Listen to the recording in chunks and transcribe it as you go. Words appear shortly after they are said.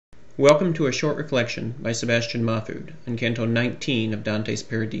Welcome to a short reflection by Sebastian Mahfoud on Canto 19 of Dante's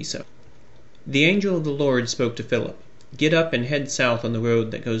Paradiso. The angel of the Lord spoke to Philip, "Get up and head south on the road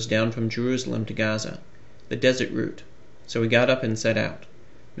that goes down from Jerusalem to Gaza, the desert route." So he got up and set out.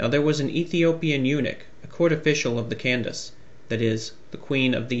 Now there was an Ethiopian eunuch, a court official of the Candace, that is, the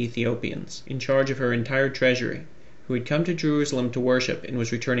queen of the Ethiopians, in charge of her entire treasury, who had come to Jerusalem to worship and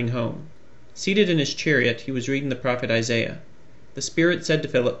was returning home. Seated in his chariot, he was reading the prophet Isaiah. The Spirit said to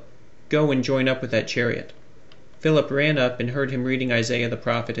Philip, "Go and join up with that chariot." Philip ran up and heard him reading Isaiah the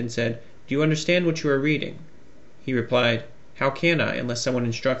prophet and said, "Do you understand what you are reading?" He replied, "How can I unless someone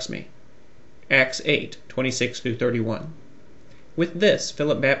instructs me?" Acts 8:26-31. With this,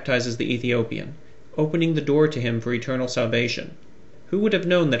 Philip baptizes the Ethiopian, opening the door to him for eternal salvation. Who would have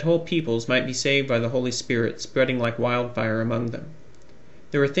known that whole peoples might be saved by the Holy Spirit spreading like wildfire among them?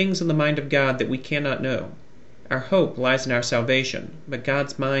 There are things in the mind of God that we cannot know. Our hope lies in our salvation, but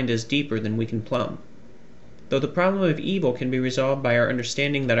God's mind is deeper than we can plumb. Though the problem of evil can be resolved by our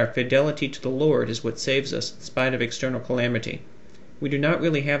understanding that our fidelity to the Lord is what saves us in spite of external calamity, we do not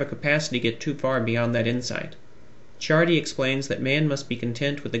really have a capacity to get too far beyond that insight. Charity explains that man must be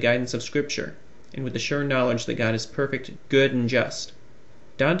content with the guidance of Scripture, and with the sure knowledge that God is perfect, good, and just.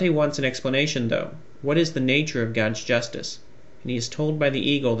 Dante wants an explanation, though. What is the nature of God's justice? And he is told by the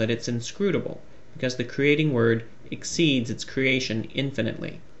eagle that it's inscrutable, because the creating word exceeds its creation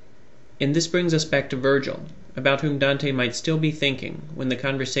infinitely. And this brings us back to Virgil, about whom Dante might still be thinking when the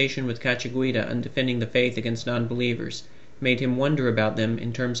conversation with Cacciaguida on defending the faith against non-believers made him wonder about them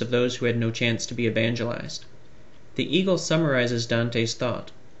in terms of those who had no chance to be evangelized. The eagle summarizes Dante's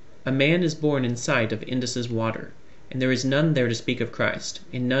thought. A man is born in sight of Indus's water, and there is none there to speak of Christ,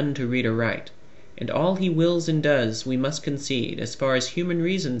 and none to read or write. And all he wills and does, we must concede, as far as human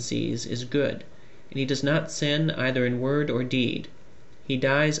reason sees, is good, and he does not sin either in word or deed. He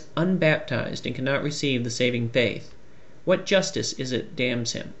dies unbaptized and cannot receive the saving faith. What justice is it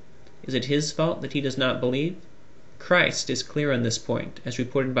damns him? Is it his fault that he does not believe? Christ is clear on this point, as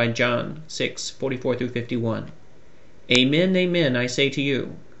reported by John 6:44-51. "Amen, amen, I say to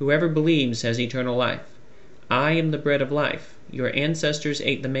you, whoever believes has eternal life. I am the bread of life. Your ancestors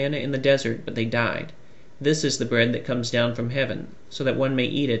ate the manna in the desert, but they died. This is the bread that comes down from heaven, so that one may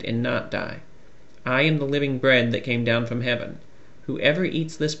eat it and not die. I am the living bread that came down from heaven. Whoever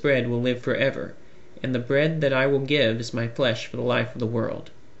eats this bread will live forever, and the bread that I will give is my flesh for the life of the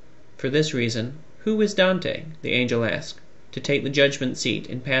world." For this reason, who is Dante, the angel asked, to take the judgment seat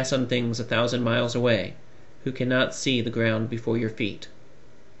and pass on things 1,000 miles away, who cannot see the ground before your feet?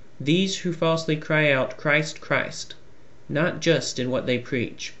 These who falsely cry out, "Christ, Christ," not just in what they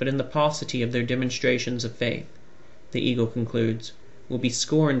preach, but in the paucity of their demonstrations of faith, the eagle concludes, will be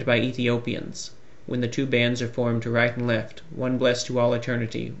scorned by Ethiopians, when the two bands are formed to right and left, one blessed to all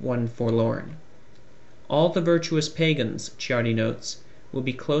eternity, one forlorn. All the virtuous pagans, Ciardi notes, will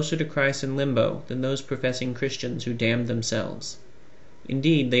be closer to Christ in limbo than those professing Christians who damned themselves.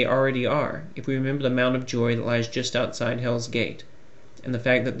 Indeed, they already are, if we remember the Mount of Joy that lies just outside Hell's Gate, and the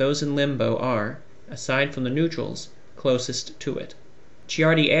fact that those in limbo are, aside from the neutrals, closest to it.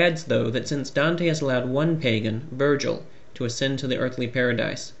 Ciardi adds, though, that since Dante has allowed one pagan, Virgil, to ascend to the earthly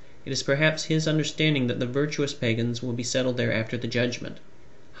paradise, it is perhaps his understanding that the virtuous pagans will be settled there after the judgment.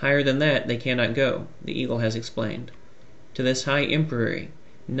 Higher than that they cannot go, the eagle has explained. To this high empery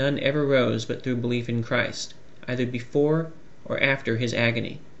none ever rose but through belief in Christ, either before or after his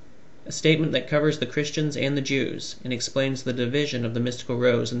agony. A statement that covers the Christians and the Jews, and explains the division of the mystical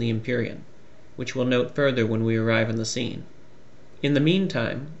rose and the Empyrean, which we'll note further when we arrive on the scene. In the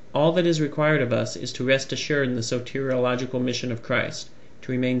meantime, all that is required of us is to rest assured in the soteriological mission of Christ,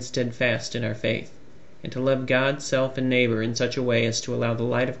 to remain steadfast in our faith, and to love God, self, and neighbor in such a way as to allow the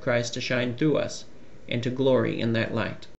light of Christ to shine through us, and to glory in that light.